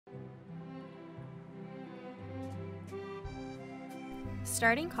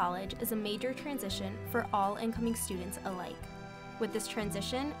Starting college is a major transition for all incoming students alike. With this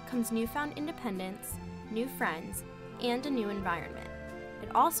transition comes newfound independence, new friends, and a new environment. It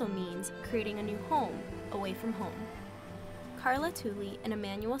also means creating a new home away from home. Carla Touly and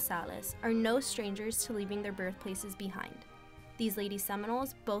Emmanuel Salas are no strangers to leaving their birthplaces behind. These Lady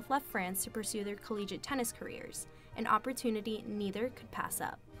Seminoles both left France to pursue their collegiate tennis careers, an opportunity neither could pass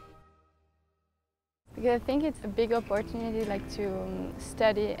up. Because I think it's a big opportunity to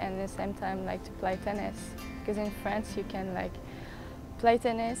study and at the same time to play tennis. Because in France you can play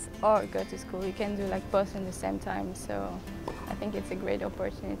tennis or go to school. You can do both at the same time. So I think it's a great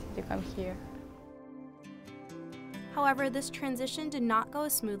opportunity to come here. However, this transition did not go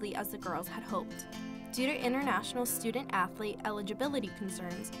as smoothly as the girls had hoped. Due to international student-athlete eligibility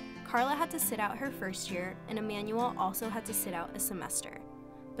concerns, Carla had to sit out her first year and Emmanuel also had to sit out a semester.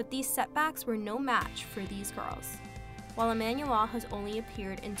 But these setbacks were no match for these girls. While Emmanuel has only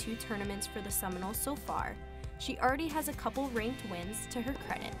appeared in 2 tournaments for the Seminoles so far, she already has a couple ranked wins to her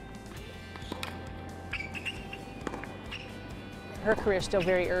credit. Her career is still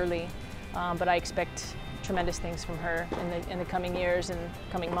very early, but I expect tremendous things from her in the coming years and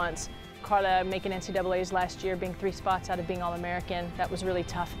coming months. Carla making NCAAs last year, being 3 spots out of being All-American, that was really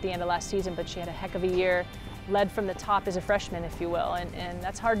tough at the end of last season, but she had a heck of a year, led from the top as a freshman, if you will, and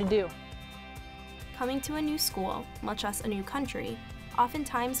that's hard to do. Coming to a new school, much less a new country,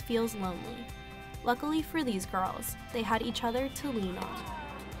 oftentimes feels lonely. Luckily for these girls, they had each other to lean on.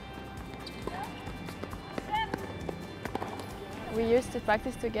 We used to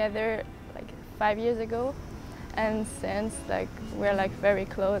practice together 5 years ago, and since we're very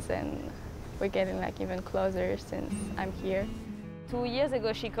close and we're getting even closer since I'm here. 2 years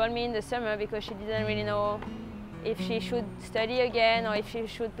ago she called me in the summer because she didn't really know if she should study again or if she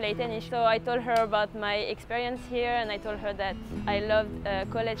should play tennis. So I told her about my experience here and I told her that I loved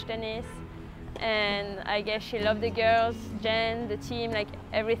college tennis and I guess she loved the girls, Jen, the team,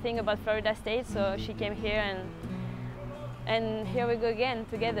 everything about Florida State, so she came here and here we go again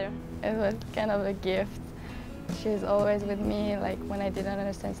together. It was kind of a gift. She's always with me, when I didn't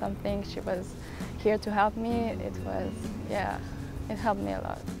understand something, she was here to help me. It helped me a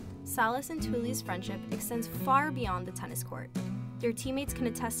lot. Salas and Touly's friendship extends far beyond the tennis court. Their teammates can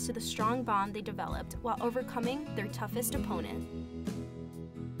attest to the strong bond they developed while overcoming their toughest opponent.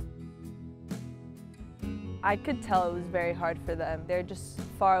 I could tell it was very hard for them. They're just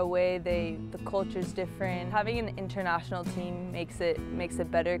far away, the culture's different. Having an international team makes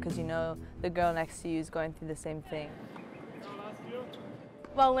it better because you know the girl next to you is going through the same thing.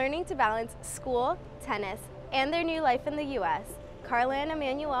 While learning to balance school, tennis, and their new life in the U.S., Carla and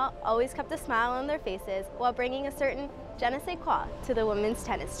Emmanuel always kept a smile on their faces while bringing a certain je ne sais quoi to the women's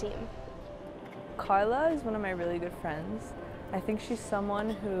tennis team. Carla is one of my really good friends. I think she's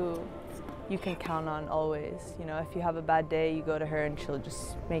someone who you can count on always. You know, if you have a bad day, you go to her and she'll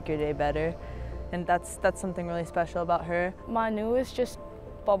just make your day better. And that's something really special about her. Manu is just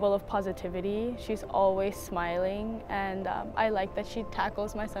a bubble of positivity. She's always smiling, and I like that she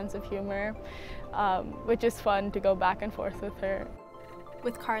tackles my sense of humor, which is fun to go back and forth with her.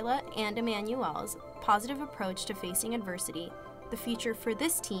 With Carla and Emmanuel's positive approach to facing adversity, the future for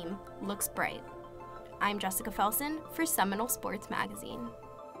this team looks bright. I'm Jessica Felsen for Seminole Sports Magazine.